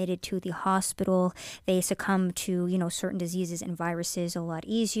being admitted to the hospital. They succumb to, certain diseases and viruses a lot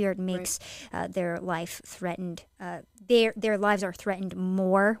easier. It makes their life threatened. Their lives are threatened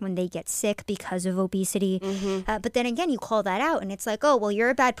more when they get sick because of obesity. But then again, you call that out and it's like, oh, well, you're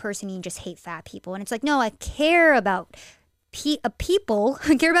a bad person. You just hate fat people. And it's like, no, I care about people.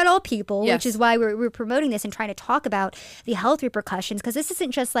 I care about all people, which is why we're promoting this and trying to talk about the health repercussions, because this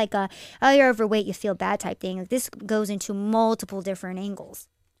isn't just like you're overweight, you feel bad type thing. Like, this goes into multiple different angles.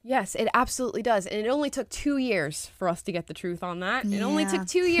 Yes, it absolutely does. And it only took 2 years for us to get the truth on that. It only took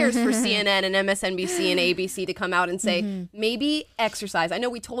 2 years for CNN and MSNBC and ABC to come out and say, maybe exercise. I know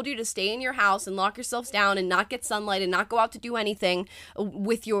we told you to stay in your house and lock yourselves down and not get sunlight and not go out to do anything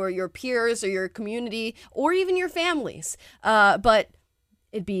with your peers or your community or even your families. But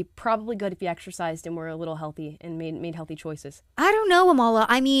it'd be probably good if you exercised and were a little healthy and made healthy choices. I don't know, Amala.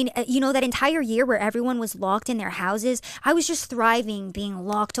 I mean, that entire year where everyone was locked in their houses, I was just thriving, being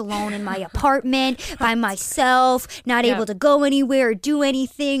locked alone in my apartment by myself, not able to go anywhere or do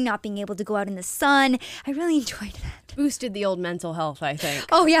anything, not being able to go out in the sun. I really enjoyed that. Boosted the old mental health, I think.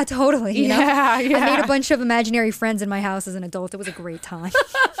 Oh, yeah, totally. You know? Yeah. I made a bunch of imaginary friends in my house as an adult. It was a great time.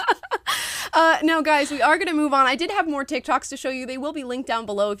 Now, guys, we are going to move on. I did have more TikToks to show you. They will be linked down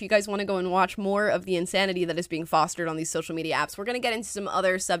below if you guys want to go and watch more of the insanity that is being fostered on these social media apps. We're going to get into some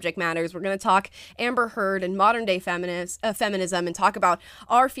other subject matters. We're going to talk Amber Heard and modern-day feminism and talk about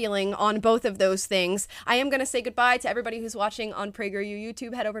our feeling on both of those things. I am going to say goodbye to everybody who's watching on PragerU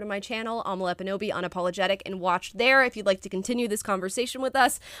YouTube. Head over to my channel, Amala Epinobi, Unapologetic, and watch there if you'd like to continue this conversation with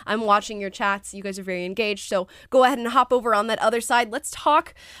us. I'm watching your chats. You guys are very engaged, so go ahead and hop over on that other side. Let's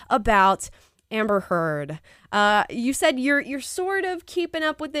talk about Amber Heard. You said you're sort of keeping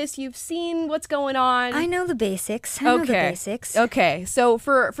up with this. You've seen what's going on. I know the basics. I know the basics. Okay. So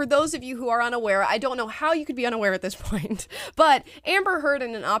for those of you who are unaware, I don't know how you could be unaware at this point, but Amber Heard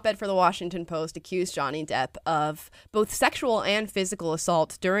in an op-ed for the Washington Post accused Johnny Depp of both sexual and physical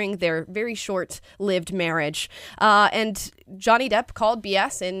assault during their very short-lived marriage. And Johnny Depp called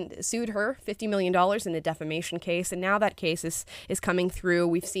BS and sued her $50 million in a defamation case. And now that case is coming through.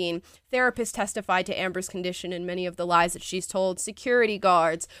 We've seen therapists testify to Amber's condition and many of the lies that she's told, security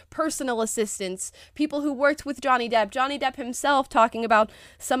guards, personal assistants, people who worked with Johnny Depp himself talking about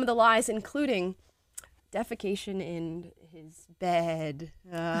some of the lies, including defecation in his bed.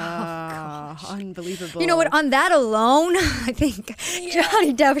 Unbelievable. You know what? On that alone, I think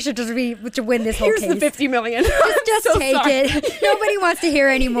Johnny Depp should win this whole Here's case. the $50 million. Just So take sorry. it. Nobody wants to hear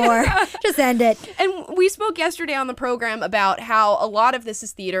anymore. Just end it. And we spoke yesterday on the program about how a lot of this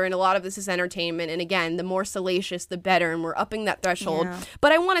is theater and a lot of this is entertainment. And again, the more salacious, the better. And we're upping that threshold. Yeah.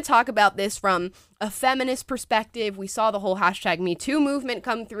 But I want to talk about this from a feminist perspective. We saw the whole #MeToo movement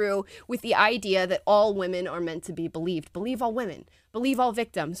come through with the idea that all women are meant to be believed. Believe all women. Believe all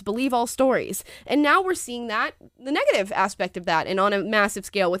victims. Believe all stories. And now we're seeing that, the negative aspect of that, and on a massive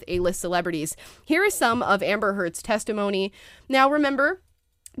scale with A-list celebrities. Here is some of Amber Heard's testimony. Now, remember,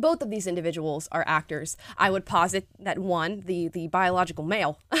 both of these individuals are actors. I would posit that one, the biological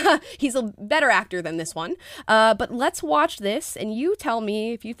male, he's a better actor than this one. But let's watch this, and you tell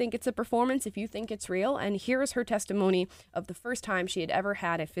me if you think it's a performance, if you think it's real. And here is her testimony of the first time she had ever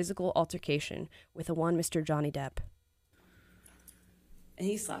had a physical altercation with a one Mr. Johnny Depp. And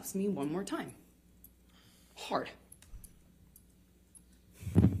he slaps me one more time. Hard.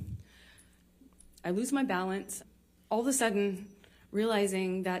 I lose my balance. All of a sudden,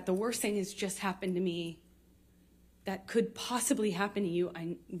 realizing that the worst thing has just happened to me that could possibly happen to you,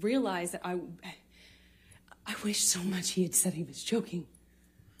 I realized that I wish so much he had said he was joking.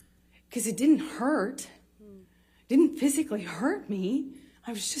 Because it didn't hurt. Didn't physically hurt me.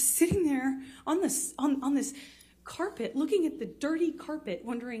 I was just sitting there on this carpet, looking at the dirty carpet,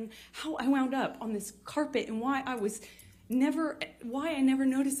 wondering how I wound up on this carpet and why I never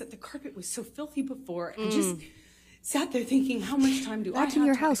noticed that the carpet was so filthy before. I just sat there thinking, how much time do I have in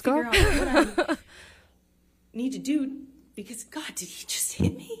your to house, figure girl. out what I need to do? Because God, did he just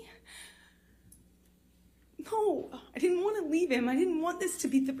hit me? No, I didn't want to leave him. I didn't want this to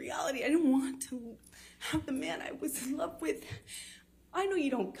be the reality. I didn't want to have the man I was in love with. I know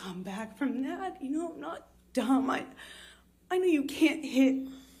you don't come back from that. You know, I'm not dumb. I know you can't hit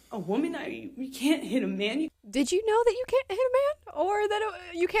a woman. You can't hit a man. Did you know that you can't hit a man or that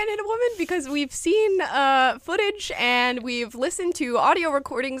you can't hit a woman? Because we've seen footage and we've listened to audio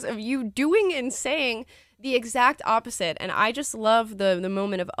recordings of you doing and saying the exact opposite. And I just love the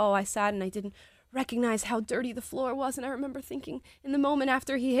moment of, I sat and I didn't recognize how dirty the floor was. And I remember thinking in the moment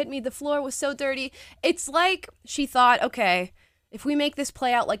after he hit me, the floor was so dirty. It's like she thought, okay, if we make this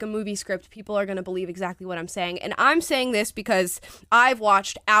play out like a movie script, people are going to believe exactly what I'm saying. And I'm saying this because I've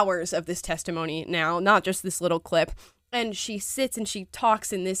watched hours of this testimony now, not just this little clip. And she sits and she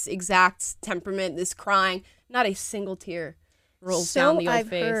talks in this exact temperament, this crying. Not a single tear rolls down the old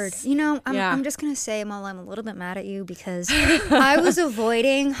face. Heard. You know, I'm just going to say, Mal, I'm a little bit mad at you because I was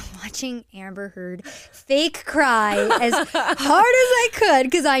avoiding watching Amber Heard fake cry as hard as I could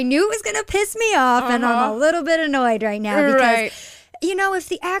because I knew it was going to piss me off, and I'm a little bit annoyed right now because, you know, if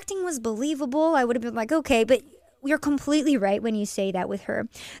the acting was believable, I would have been like, okay, but you're completely right when you say that with her.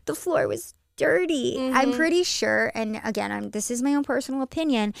 The floor was dirty. I'm pretty sure, and again, this is my own personal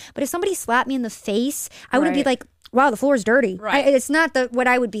opinion, but if somebody slapped me in the face, I wouldn't be like, wow, the floor is dirty. Right. It's not what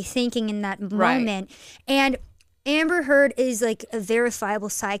I would be thinking in that moment. And Amber Heard is like a verifiable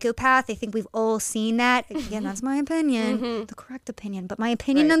psychopath. I think we've all seen that. Again, that's my opinion, the correct opinion, but my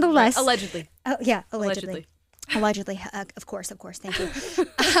opinion nonetheless. Allegedly. Yeah, allegedly. Allegedly. Of course. Thank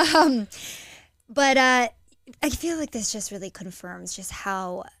you. But I feel like this just really confirms just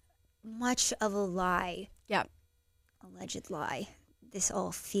how much of a lie, alleged lie, this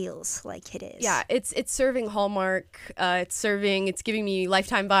all feels like it is. Yeah, it's serving Hallmark. It's giving me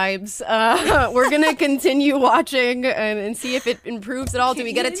Lifetime vibes. We're going to continue watching and see if it improves at all. Do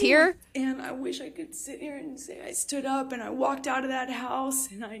we get a tear? And I wish I could sit here and say I stood up and I walked out of that house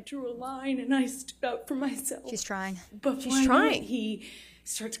and I drew a line and I stood up for myself. She's trying. But She's trying. He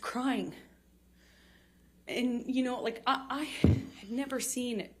starts crying. And, you know, like, I had never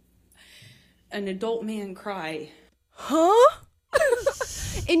seen an adult man cry. Huh?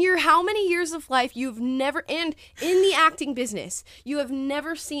 In your how many years of life, you've never, and in the acting business, you have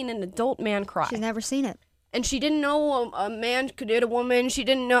never seen an adult man cry. She's never seen it. And she didn't know a man could hit a woman. She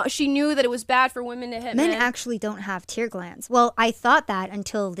knew that it was bad for women to hit men. Men actually don't have tear glands. Well, I thought that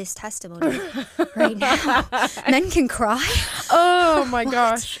until this testimony right now. Men can cry? Oh my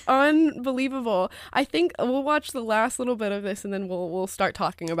gosh. Unbelievable. I think we'll watch the last little bit of this and then we'll start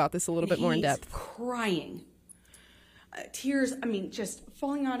talking about this a little bit more in depth. He's crying. Tears, just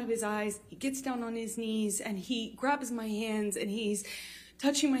falling out of his eyes. He gets down on his knees and he grabs my hands and he's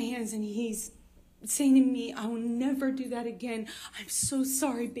touching my hands and he's saying to me, I will never do that again. I'm so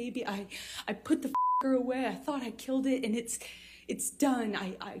sorry, baby. I put the f***er away. I thought I killed it and it's done.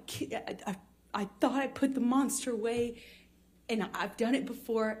 I thought I put the monster away and I've done it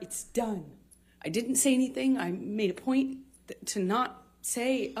before. It's done. I didn't say anything. I made a point to not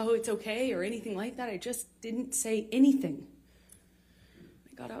say, oh, it's okay or anything like that. I just didn't say anything.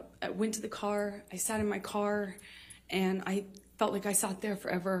 I got up, I went to the car, I sat in my car, and I felt like I sat there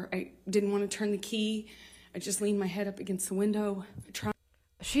forever. I didn't want to turn the key. I just leaned my head up against the window.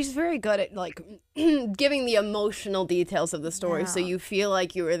 She's very good at giving the emotional details of the story, so you feel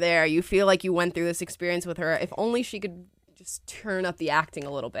like you were there. You feel like you went through this experience with her. If only she could just turn up the acting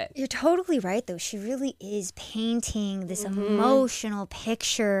a little bit. You're totally right, though. She really is painting this emotional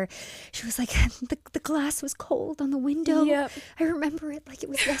picture. She was like, the glass was cold on the window. Yep. I remember it like it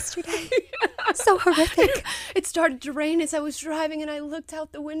was yesterday. So horrific. It started to rain as I was driving, and I looked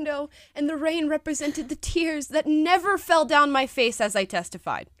out the window, and the rain represented the tears that never fell down my face as I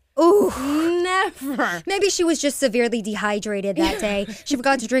testified. Ooh. Never. Maybe she was just severely dehydrated that day. She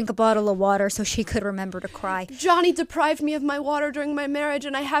forgot to drink a bottle of water so she could remember to cry. Johnny deprived me of my water during my marriage,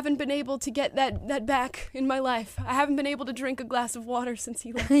 and I haven't been able to get that back in my life. I haven't been able to drink a glass of water since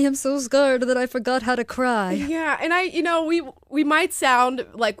he left. I am so scared that I forgot how to cry. Yeah, and we might sound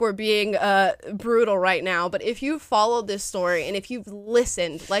like we're being brutal right now, but if you've followed this story and if you've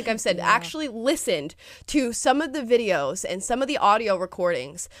listened, like I've said, actually listened to some of the videos and some of the audio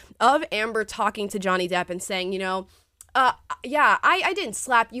recordings of Amber talking to Johnny Depp and saying, I didn't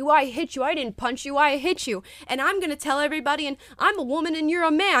slap you, I hit you, I didn't punch you, I hit you, and I'm going to tell everybody, and I'm a woman and you're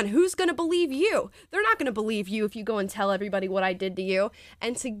a man, who's going to believe you? They're not going to believe you if you go and tell everybody what I did to you.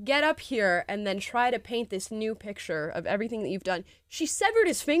 And to get up here and then try to paint this new picture of everything that you've done, she severed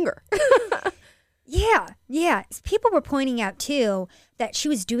his finger. Yeah. People were pointing out, too, that she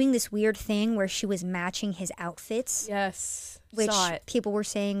was doing this weird thing where she was matching his outfits. Yes. Which people were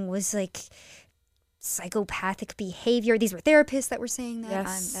saying was like psychopathic behavior. These were therapists that were saying that.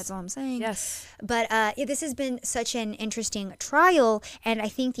 Yes. That's all I'm saying. Yes. But this has been such an interesting trial, and I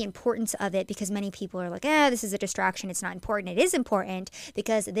think the importance of it, because many people are like, this is a distraction, it's not important. It is important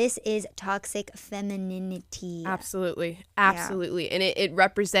because this is toxic femininity. Absolutely. Yeah. And it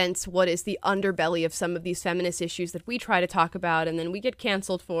represents what is the underbelly of some of these feminist issues that we try to talk about, and then we get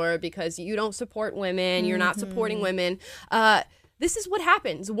canceled for because you don't support women, you're not supporting women. This is what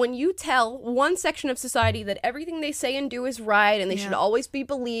happens when you tell one section of society that everything they say and do is right and they should always be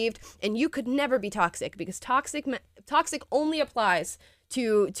believed, and you could never be toxic because toxic only applies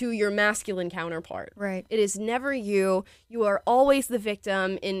to your masculine counterpart. Right. It is never you. You are always the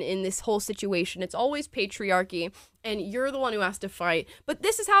victim in this whole situation. It's always patriarchy, and you're the one who has to fight. But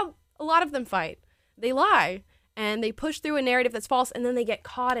this is how a lot of them fight. They lie, and they push through a narrative that's false, and then they get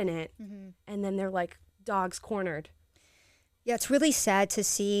caught in it, and then they're like dogs cornered. Yeah, it's really sad to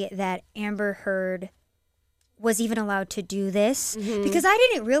see that Amber Heard was even allowed to do this because I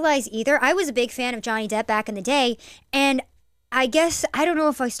didn't realize either. I was a big fan of Johnny Depp back in the day, and I guess, I don't know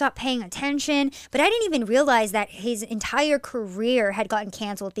if I stopped paying attention, but I didn't even realize that his entire career had gotten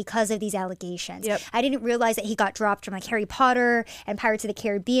canceled because of these allegations. Yep. I didn't realize that he got dropped from like Harry Potter and Pirates of the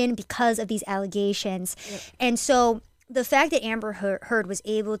Caribbean because of these allegations. Yep. And so the fact that Amber Heard was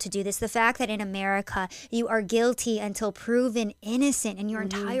able to do this, the fact that in America you are guilty until proven innocent and your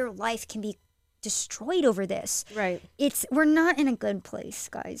entire life can be destroyed over this. Right. We're not in a good place,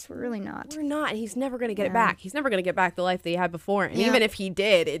 guys. We're really not. We're not. He's never going to get it back. He's never going to get back the life that he had before. And even if he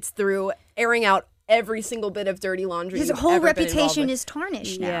did, it's through airing out every single bit of dirty laundry. His whole reputation is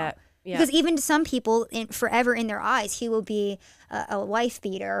tarnished now. Yeah. Because even to some people, forever in their eyes, he will be a wife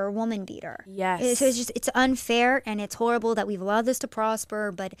beater or a woman beater. Yes. So it's unfair and it's horrible that we've allowed this to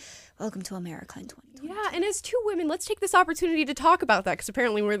prosper, but welcome to America in 2020. Yeah, and as two women, let's take this opportunity to talk about that, because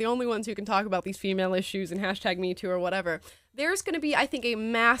apparently we're the only ones who can talk about these female issues and #MeToo or whatever. There's going to be, I think, a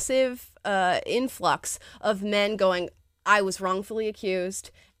massive influx of men going, I was wrongfully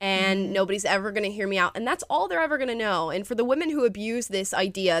accused, and nobody's ever going to hear me out. And that's all they're ever going to know. And for the women who abuse this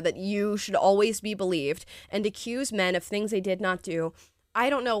idea that you should always be believed and accuse men of things they did not do,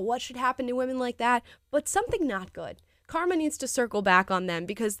 I don't know what should happen to women like that, but something not good. karma needs to circle back on them,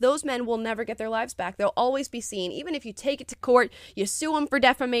 because those men will never get their lives back. They'll always be seen. Even if you take it to court, you sue them for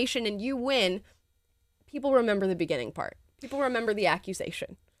defamation and you win, people remember the beginning part. People remember the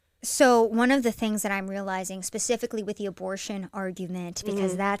accusation. So one of the things that I'm realizing specifically with the abortion argument,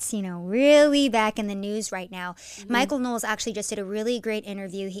 because that's, really back in the news right now, Michael Knowles actually just did a really great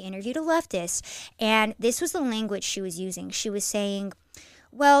interview. He interviewed a leftist, and this was the language she was using. She was saying,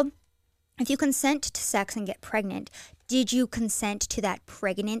 well, if you consent to sex and get pregnant, did you consent to that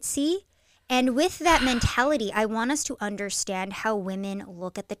pregnancy? And with that mentality, I want us to understand how women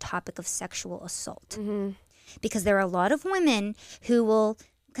look at the topic of sexual assault. Because there are a lot of women who will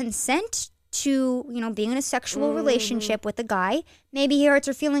consent to, being in a sexual relationship with a guy. Maybe he hurts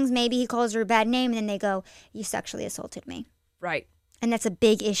her feelings. Maybe he calls her a bad name. And then they go, you sexually assaulted me. Right. And that's a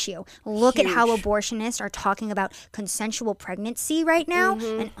big issue. Look Huge. at how abortionists are talking about consensual pregnancy right now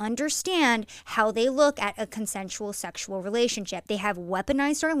and understand how they look at a consensual sexual relationship. They have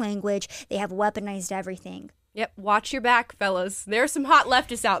weaponized our language. They have weaponized everything. Yep, watch your back, fellas. There are some hot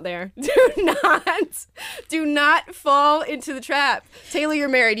leftists out there. Do not fall into the trap. Taylor, you're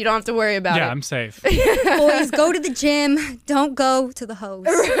married. You don't have to worry about it. Yeah, I'm safe. Boys, go to the gym. Don't go to the hose.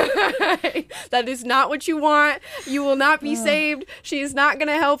 Right. That is not what you want. You will not be saved. She is not going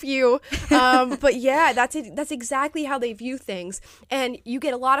to help you. But yeah, that's it. That's exactly how they view things. And you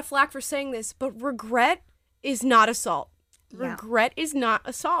get a lot of flack for saying this, but regret is not assault. Yeah. Regret is not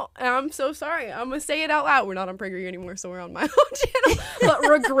assault. And I'm so sorry. I'm going to say it out loud. We're not on PragerU anymore, so we're on my own channel. But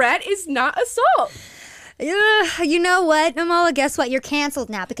regret is not assault. You know what, Amala? Guess what? You're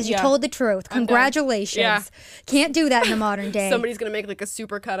canceled now because you told the truth. Congratulations. Yeah. Can't do that in the modern day. Somebody's going to make like a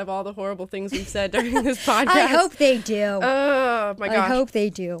super cut of all the horrible things we've said during this podcast. I hope they do. Oh, my gosh. I hope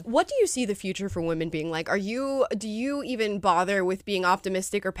they do. What do you see the future for women being like? Do you even bother with being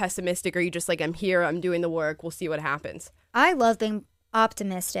optimistic or pessimistic? Or are you just like, I'm here, I'm doing the work, we'll see what happens? I love being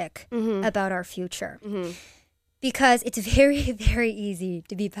optimistic about our future. Because it's very, very easy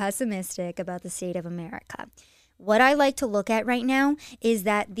to be pessimistic about the state of America. What I like to look at right now is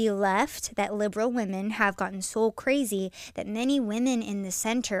that the left, that liberal women have gotten so crazy that many women in the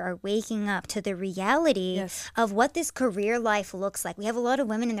center are waking up to the reality of what this career life looks like. We have a lot of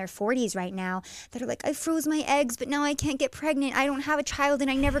women in their 40s right now that are like, I froze my eggs, but now I can't get pregnant. I don't have a child and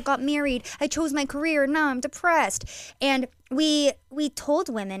I never got married. I chose my career. Now I'm depressed. And we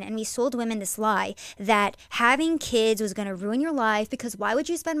told women and we sold women this lie that having kids was going to ruin your life, because why would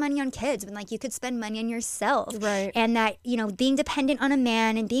you spend money on kids when you could spend money on yourself? Right. And that, being dependent on a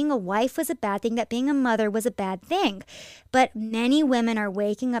man and being a wife was a bad thing, that being a mother was a bad thing. But many women are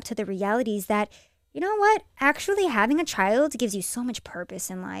waking up to the realities that, you know what? Actually, having a child gives you so much purpose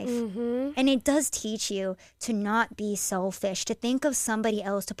in life. And it does teach you to not be selfish, to think of somebody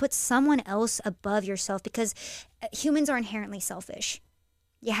else, to put someone else above yourself, because humans are inherently selfish.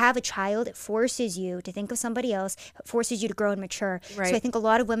 You have a child, it forces you to think of somebody else, it forces you to grow and mature. Right. So I think a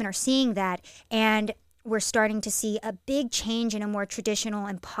lot of women are seeing that, and we're starting to see a big change in a more traditional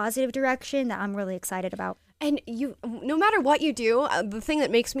and positive direction that I'm really excited about. And no matter what you do, the thing that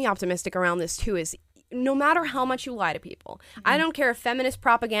makes me optimistic around this too is no matter how much you lie to people, I don't care if feminist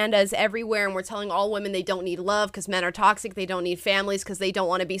propaganda is everywhere and we're telling all women they don't need love because men are toxic, they don't need families because they don't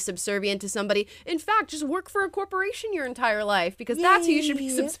want to be subservient to somebody. In fact, just work for a corporation your entire life, because that's who you should be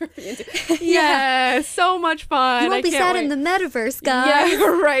subservient to. Yeah, so much fun. You won't be sad in the metaverse, guys. Yeah,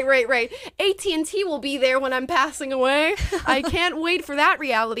 right. AT&T will be there when I'm passing away. I can't wait for that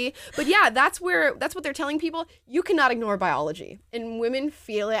reality. But yeah, that's what they're telling people. You cannot ignore biology, and women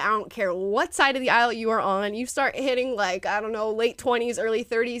feel it. I don't care what side of the aisle you are on. You start hitting late 20s, early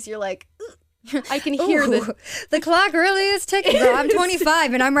 30s, you're like, I can hear the clock really is ticking, bro. I'm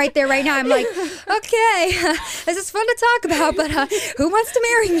 25 and I'm right there right now. I'm like, okay, this is fun to talk about, but who wants to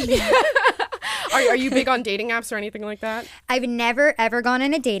marry me? Are you big on dating apps or anything like that? I've never ever gone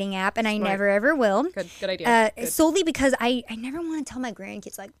on a dating app, and I never ever will. Good idea. Good. Solely because I never want to tell my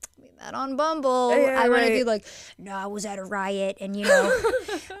grandkids we met on Bumble. Yeah, I want to be like, no, I was at a riot and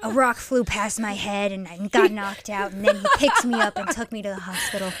a rock flew past my head and I got knocked out, and then he picked me up and took me to the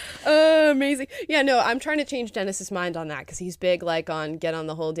hospital. Amazing. Yeah, no, I'm trying to change Dennis's mind on that, because he's big on get on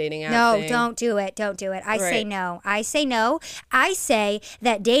the whole dating app No, thing. don't do it. I say no. I say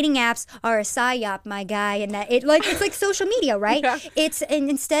that dating apps are a psyop, my guy, and that it's like social media, right? Yeah. And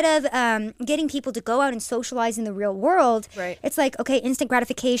instead of getting people to go out and socialize in the real world, right. It's like, okay, instant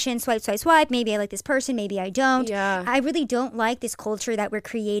gratification, swipe swipe. Maybe I like this person, maybe I don't. Yeah. I really don't like this culture that we're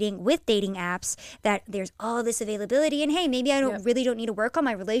creating with dating apps, that there's all this availability, and hey, maybe I really don't need to work on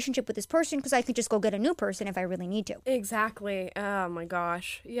my relationship with this person because I could just go get a new person if I really need to. Exactly. Oh my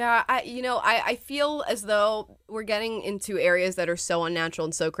gosh. Yeah, I feel as though we're getting into areas that are so unnatural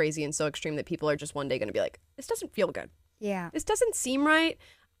and so crazy and so extreme that people are just one day going to be like, this doesn't feel good. Yeah. This doesn't seem right.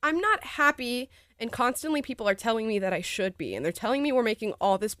 I'm not happy, and constantly people are telling me that I should be, and they're telling me we're making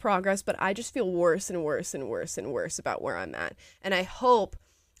all this progress, but I just feel worse and worse and worse and worse about where I'm at. And I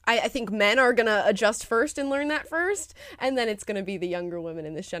think men are going to adjust first and learn that first, and then it's going to be the younger women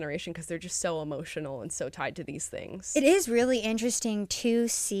in this generation because they're just so emotional and so tied to these things. It is really interesting to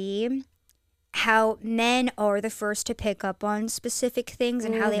see how men are the first to pick up on specific things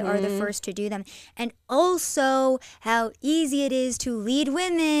and how they are the first to do them. And also how easy it is to lead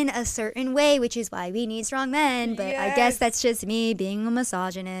women a certain way, which is why we need strong men. But I guess that's just me being a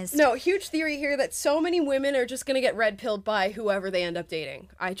misogynist. No, huge theory here that so many women are just going to get red pilled by whoever they end up dating.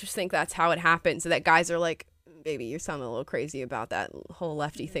 I just think that's how it happens. That guys are like, baby, you're sounding a little crazy about that whole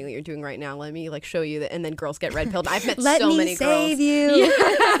lefty thing that you're doing right now. Let me show you that. And then girls get red pilled. I've met so many girls. Let me save you.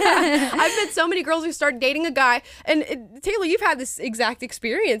 Yeah. I've met so many girls who start dating a guy. And Taylor, you've had this exact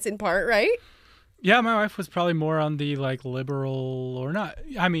experience in part, right? Yeah, my wife was probably more on the liberal, or not.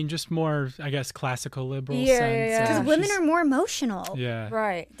 I mean, just more, I guess, classical liberal sense. Because women are more emotional. Yeah.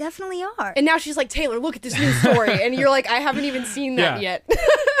 Right. Definitely are. And now she's like, Taylor, look at this new story. And you're like, I haven't even seen that yet.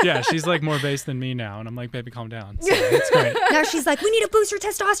 Yeah, she's more based than me now. And I'm like, baby, calm down. So it's great. Now she's like, we need to boost her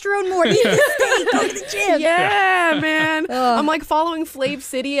testosterone more. Eat a steak, go to the gym. Yeah, man. I'm following Flav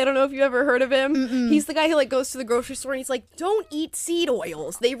City. I don't know if you ever heard of him. He's the guy who goes to the grocery store and he's like, don't eat seed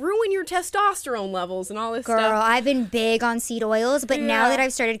oils. They ruin your testosterone levels and all this stuff. Girl, I've been big on seed oils, but now that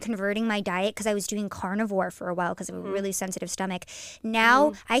I've started converting my diet, because I was doing carnivore for a while because of a really sensitive stomach,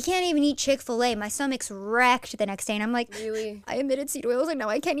 now I can't even eat Chick-fil-A. My stomach's wrecked the next day, and I'm like, really? I omitted seed oils, and now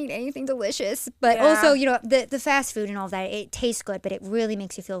I can't eat anything delicious. But also, the fast food and all that, it tastes good, but it really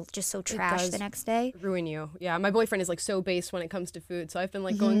makes you feel just so trash the next day. Ruin you. Yeah, my boyfriend is so based when it comes to food, so I've been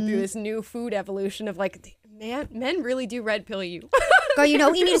going through this new food evolution of men really do red pill you. Girl, you know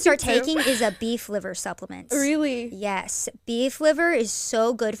what you need to start taking is a beef liver supplement. Really? Yes. Beef liver is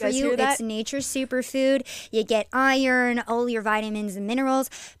so good for you. It's nature's superfood. You get iron, all your vitamins and minerals.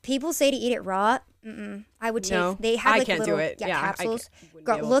 People say to eat it raw. I would take. No, they have I can't little do it. capsules.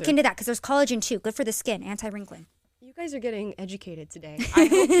 Girl, look into that because there's collagen too. Good for the skin, anti-wrinkling. You guys are getting educated today.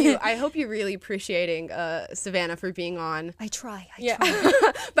 I hope you're really appreciating Savannah for being on. I try.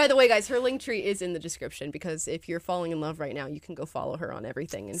 By the way, guys, her link tree is in the description because if you're falling in love right now, you can go follow her on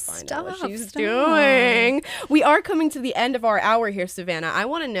everything and find out what she's doing. We are coming to the end of our hour here, Savannah. I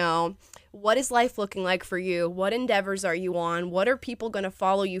want to know, what is life looking like for you? What endeavors are you on? What are people going to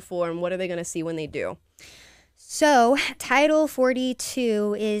follow you for? And what are they going to see when they do? So, Title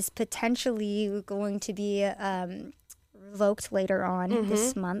 42 is potentially going to be revoked later on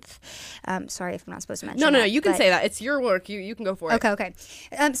this month. Sorry if I'm not supposed to mention No, you can say that. It's your work. You can go for it. Okay.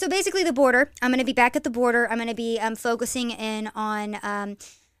 So basically the border, I'm going to be back at the border. I'm going to be focusing in on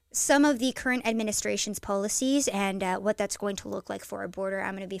some of the current administration's policies and what that's going to look like for our border.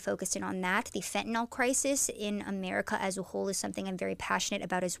 I'm going to be focused in on that. The fentanyl crisis in America as a whole is something I'm very passionate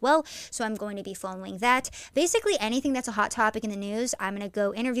about as well, so I'm going to be following that. Basically, anything that's a hot topic in the news, I'm going to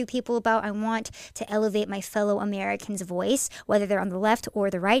go interview people about. I want to elevate my fellow Americans' voice, whether they're on the left or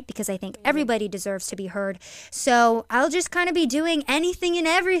the right, because I think everybody deserves to be heard. So I'll just kind of be doing anything and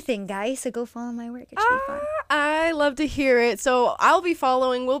everything, guys, so go follow my work. It should be fun. I love to hear it. So I'll be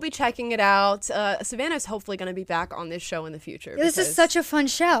following. We'll be checking it out. Savannah's hopefully going to be back on this show in the future. This is such a fun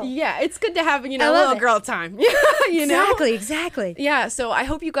show. Yeah, it's good to have, a little girl time. Exactly. Yeah, so I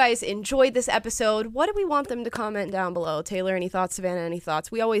hope you guys enjoyed this episode. What do we want them to comment down below? Taylor, any thoughts? Savannah, any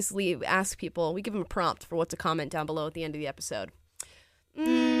thoughts? We always ask people, we give them a prompt for what to comment down below at the end of the episode.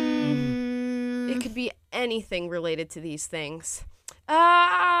 It could be anything related to these things. It's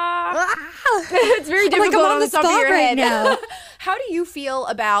very difficult on the top of your head. Now. How do you feel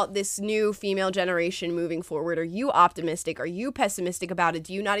about this new female generation moving forward? Are you optimistic? Are you pessimistic about it?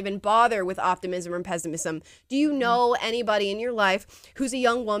 Do you not even bother with optimism or pessimism? Do you know anybody in your life who's a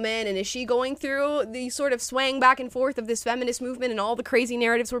young woman, and is she going through the sort of swaying back and forth of this feminist movement and all the crazy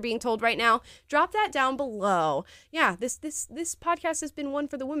narratives we're being told right now? Drop that down below. Yeah, this podcast has been one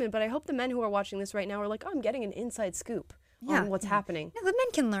for the women, but I hope the men who are watching this right now are like, oh, I'm getting an inside scoop on what's happening. Yeah, the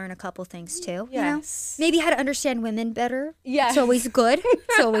men can learn a couple things too. Yes. Maybe how to understand women better. Yeah. It's always good.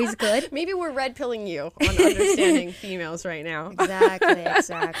 It's always good. Maybe we're red pilling you on understanding females right now. Exactly.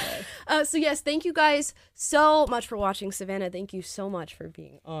 So yes, thank you guys so much for watching. Savannah, thank you so much for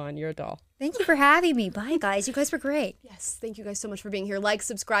being on. You're a doll. Thank you for having me. Bye, guys. You guys were great. Yes, thank you guys so much for being here. Like,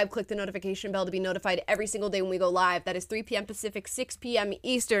 subscribe, click the notification bell to be notified every single day when we go live. That is 3 p.m. Pacific, 6 p.m.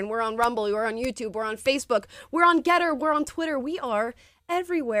 Eastern. We're on Rumble, we're on YouTube, we're on Facebook, we're on Getter, we're on Twitter. We are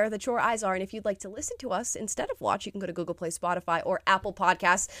everywhere that your eyes are. And if you'd like to listen to us instead of watch, you can go to Google Play, Spotify, or Apple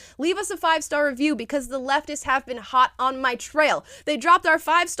Podcasts. Leave us a 5-star review because the leftists have been hot on my trail. They dropped our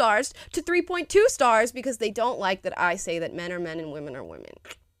 5 stars to 3.2 stars because they don't like that I say that men are men and women are women.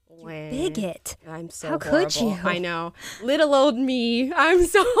 Bigot. I'm so How horrible. could you? I know. Little old me. I'm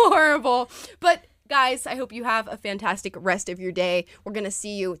so horrible. But guys, I hope you have a fantastic rest of your day. We're going to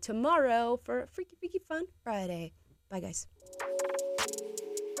see you tomorrow for Freaky Fun Friday. Bye, guys.